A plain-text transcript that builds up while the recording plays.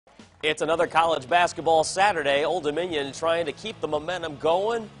It's another college basketball Saturday. Old Dominion trying to keep the momentum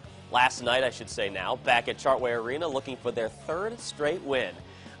going. Last night, I should say now, back at Chartway Arena looking for their third straight win.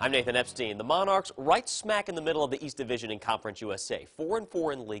 I'm Nathan Epstein. The Monarchs right smack in the middle of the East Division in Conference USA.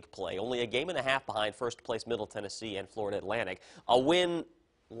 4-4 in league play, only a game and a half behind first place Middle Tennessee and Florida Atlantic. A win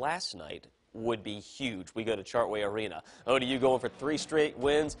last night would be huge. We go to Chartway Arena. ODU going for 3 straight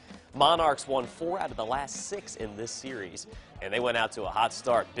wins. Monarchs won 4 out of the last 6 in this series. And they went out to a hot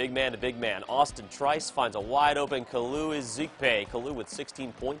start. Big man to big man. Austin Trice finds a wide open Kalu Ezekpe. Kalu with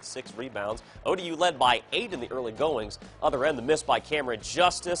 16 points, 6 rebounds. ODU led by 8 in the early goings. Other end, the miss by Cameron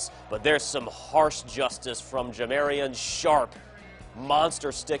Justice. But there's some harsh justice from Jamarian Sharp.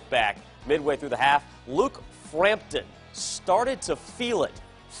 Monster stick back. Midway through the half, Luke Frampton started to feel it.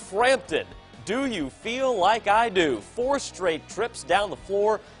 Frampton, do you feel like I do? 4 straight trips down the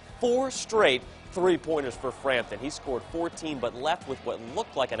floor, 4 straight three-pointers for Frampton. He scored 14 but left with what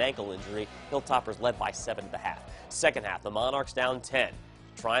looked like an ankle injury. Hilltoppers led by 7 at the half. Second half, the Monarchs down 10.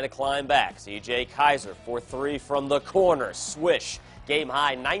 Trying to climb back. C.J. Kaiser for 3 from the corner. Swish. Game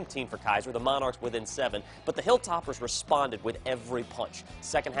high 19 for Kaiser. The Monarchs within 7. But the Hilltoppers responded with every punch.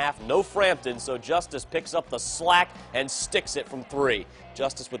 Second half, no Frampton, so Justice picks up the slack and sticks it from 3.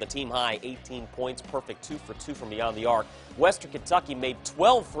 Justice with a team high 18 points. Perfect 2 for 2 from beyond the arc. Western Kentucky made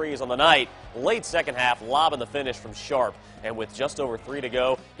 12 threes on the night. Late second half, lobbing the finish from Sharp. And with just over 3 to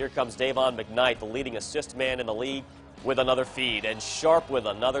go, here comes Davon McKnight, the leading assist man in the league, with another feed. And Sharp with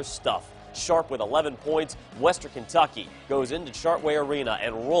another stuff. Sharp with 11 points. Western Kentucky goes into Chartway Arena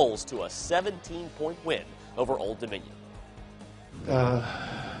and rolls to a 17-point win over Old Dominion.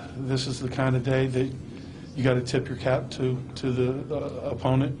 This is the kind of day that you got to tip your cap to the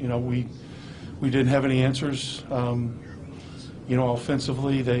opponent. You know, we didn't have any answers. You know,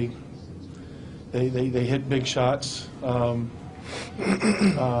 offensively they hit big shots, and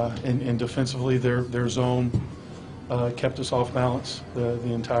defensively their zone kept us off balance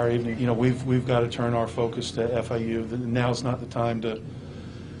the entire evening. You know, we've got to turn our focus to FIU. Now's not the time to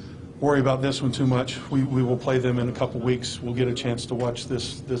worry about this one too much. We will play them in a couple weeks. We'll get a chance to watch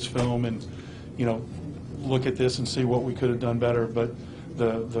this film and, you know, look at this and see what we could have done better. But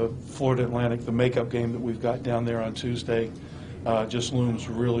the Florida Atlantic, the makeup game that we've got down there on Tuesday, just looms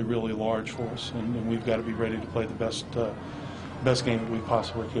really, really large for us, and we've got to be ready to play the best game that we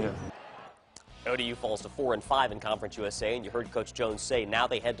possibly can. ODU falls to 4-5 in Conference USA, and you heard Coach Jones say now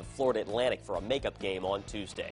they head to Florida Atlantic for a makeup game on Tuesday.